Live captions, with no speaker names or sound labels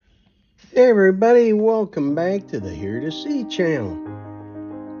Hey everybody, welcome back to the Hear2See channel,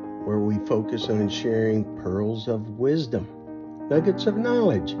 where we focus on sharing pearls of wisdom, nuggets of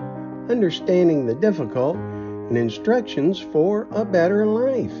knowledge, understanding the difficult, and instructions for a better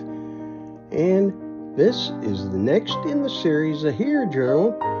life. And this is the next in the series, a Hear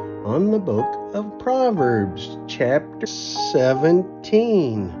Journal on the book of Proverbs, chapter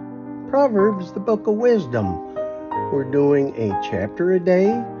 17. Proverbs, the book of wisdom. We're doing a chapter a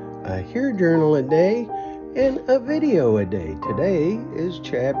day, a Hear Journal a day, and a video a day. Today is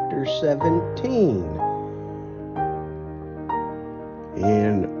chapter 17.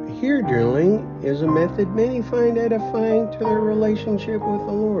 And Hear Journaling is a method many find edifying to their relationship with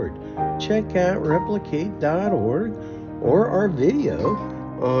the Lord. Check out replicate.org or our video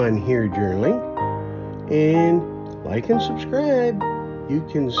on Hear Journaling. And like and subscribe. You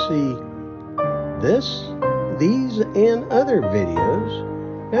can see these and other videos.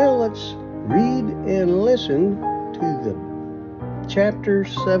 Now let's read and listen to the chapter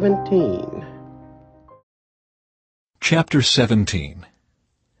 17. Chapter 17.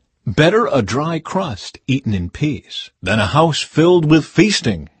 Better a dry crust eaten in peace than a house filled with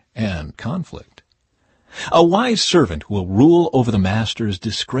feasting and conflict. A wise servant will rule over the master's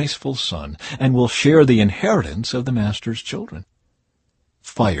disgraceful son and will share the inheritance of the master's children.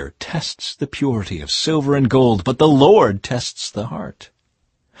 Fire tests the purity of silver and gold, but the Lord tests the heart.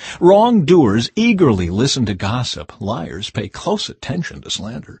 Wrongdoers eagerly listen to gossip. Liars pay close attention to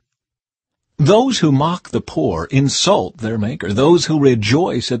slander. Those who mock the poor insult their Maker. Those who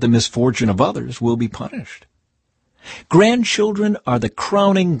rejoice at the misfortune of others will be punished. Grandchildren are the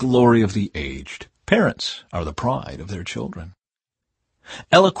crowning glory of the aged. Parents are the pride of their children.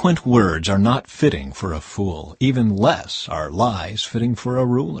 Eloquent words are not fitting for a fool. Even less are lies fitting for a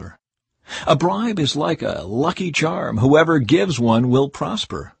ruler. A bribe is like a lucky charm. Whoever gives one will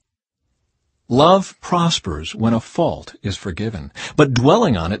prosper. Love prospers when a fault is forgiven, but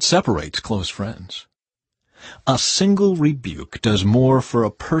dwelling on it separates close friends. A single rebuke does more for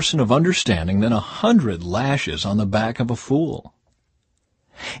a person of understanding than 100 lashes on the back of a fool.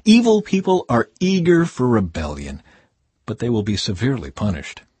 Evil people are eager for rebellion, but they will be severely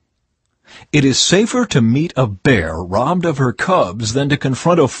punished. It is safer to meet a bear robbed of her cubs than to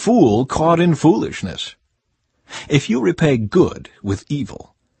confront a fool caught in foolishness. If you repay good with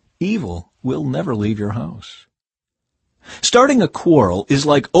evil, evil will never leave your house. Starting a quarrel is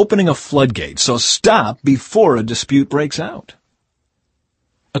like opening a floodgate, so stop before a dispute breaks out.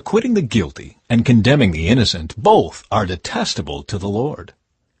 Acquitting the guilty and condemning the innocent, both are detestable to the Lord.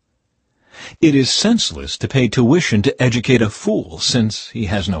 It is senseless to pay tuition to educate a fool, since he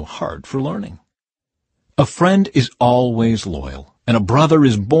has no heart for learning. A friend is always loyal, and a brother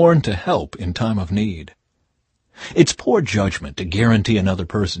is born to help in time of need. It's poor judgment to guarantee another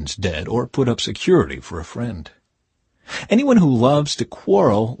person's dead or put up security for a friend. Anyone who loves to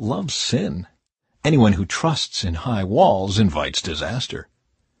quarrel loves sin. Anyone who trusts in high walls invites disaster.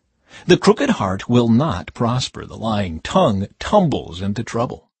 The crooked heart will not prosper. The lying tongue tumbles into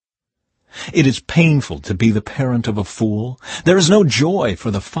trouble. It is painful to be the parent of a fool. There is no joy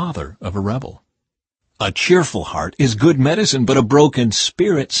for the father of a rebel. A cheerful heart is good medicine, but a broken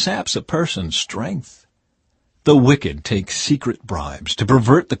spirit saps a person's strength. The wicked take secret bribes to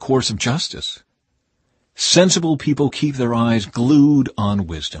pervert the course of justice. Sensible people keep their eyes glued on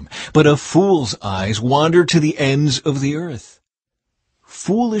wisdom, but a fool's eyes wander to the ends of the earth.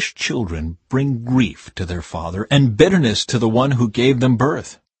 Foolish children bring grief to their father and bitterness to the one who gave them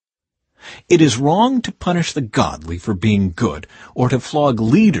birth. It is wrong to punish the godly for being good or to flog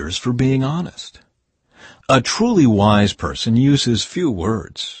leaders for being honest. A truly wise person uses few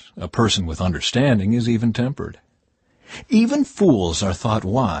words. A person with understanding is even-tempered. Even fools are thought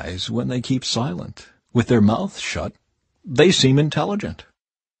wise when they keep silent. With their mouths shut, they seem intelligent.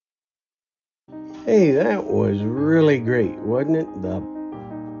 Hey, that was really great, wasn't it? The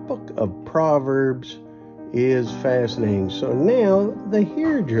book of Proverbs is fascinating. So now the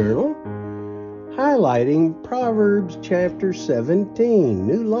Hear Journal, highlighting Proverbs chapter 17,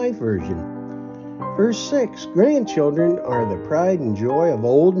 New Life Version. Verse 6, grandchildren are the pride and joy of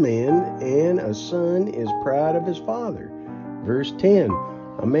old men, and a son is proud of his father. Verse 10,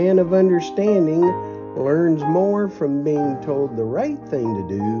 a man of understanding learns more from being told the right thing to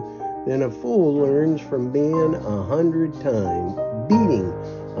do than a fool learns from being 100 times, beating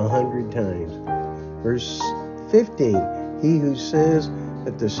 100 times. Verse 15, he who says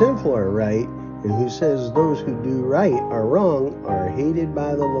that the sinful are right and who says those who do right are wrong are hated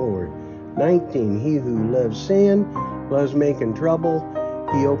by the Lord. 19, he who loves sin loves making trouble.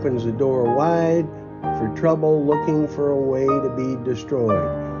 He opens the door wide for trouble, looking for a way to be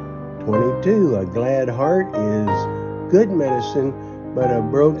destroyed. 22, a glad heart is good medicine, but a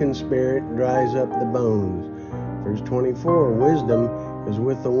broken spirit dries up the bones. Verse 24, wisdom is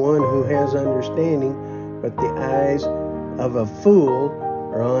with the one who has understanding, but the eyes of a fool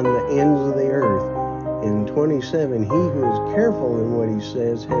are on the ends of the earth. In 27, he who is careful in what he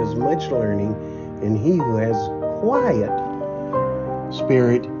says has much learning, and he who has quiet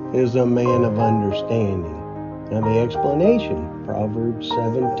spirit is a man of understanding. Now the explanation, Proverbs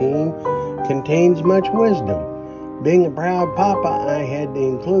 17, contains much wisdom. Being a proud papa, I had to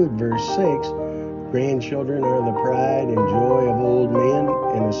include verse 6. Grandchildren are the pride and joy of old men,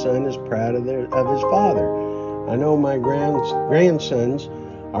 and a son is proud of his father. I know my grandsons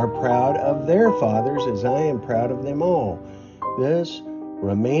are proud of their fathers, as I am proud of them all. This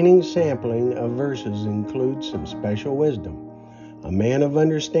remaining sampling of verses includes some special wisdom. A man of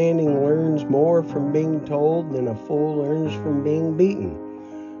understanding learns more from being told than a fool learns from being beaten.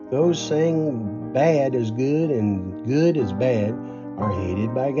 Those saying bad is good and good is bad are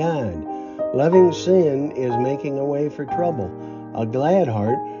hated by God. Loving sin is making a way for trouble. A glad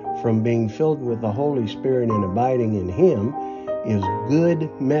heart from being filled with the Holy Spirit and abiding in Him is good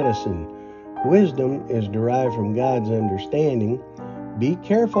medicine. Wisdom is derived from God's understanding. Be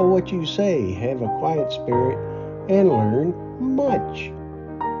careful what you say, have a quiet spirit, and learn much.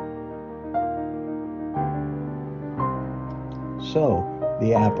 So,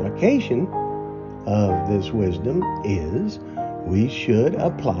 the application of this wisdom is we should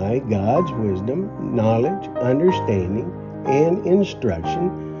apply God's wisdom, knowledge, understanding, and instruction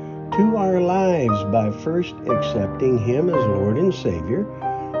to our lives by first accepting Him as Lord and Savior,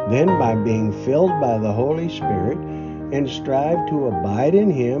 then by being filled by the Holy Spirit, and strive to abide in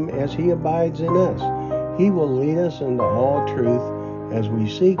Him as He abides in us. He will lead us into all truth as we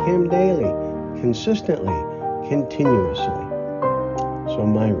seek Him daily, consistently, continuously. So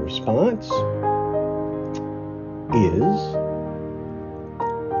my response is,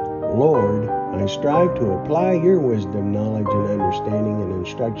 Lord, I strive to apply your wisdom, knowledge, and understanding and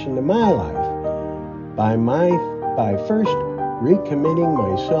instruction to my life by first recommitting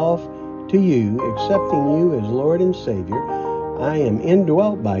myself to you, accepting you as Lord and Savior. I am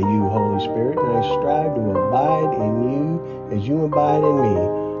indwelt by you, Holy Spirit, and I strive to abide in you as you abide in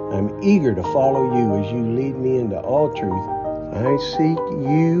me. I'm eager to follow you as you lead me into all truth. I seek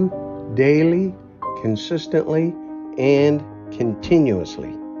you daily, consistently, and continuously.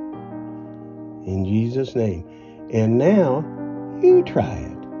 In Jesus' name. And now, you try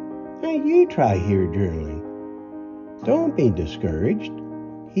it. Now you try here journaling. Don't be discouraged.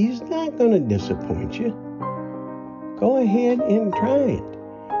 He's not going to disappoint you. Go ahead and try it.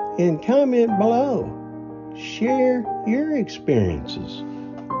 And comment below. Share your experiences.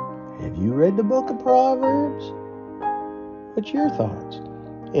 Have you read the book of Proverbs? What's your thoughts?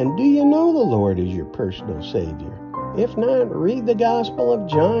 And do you know the Lord is your personal Savior? If not, read the Gospel of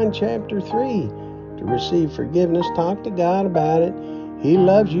John chapter 3 to receive forgiveness. Talk to God about it. He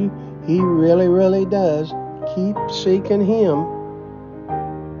loves you. He really, really does. Keep seeking Him.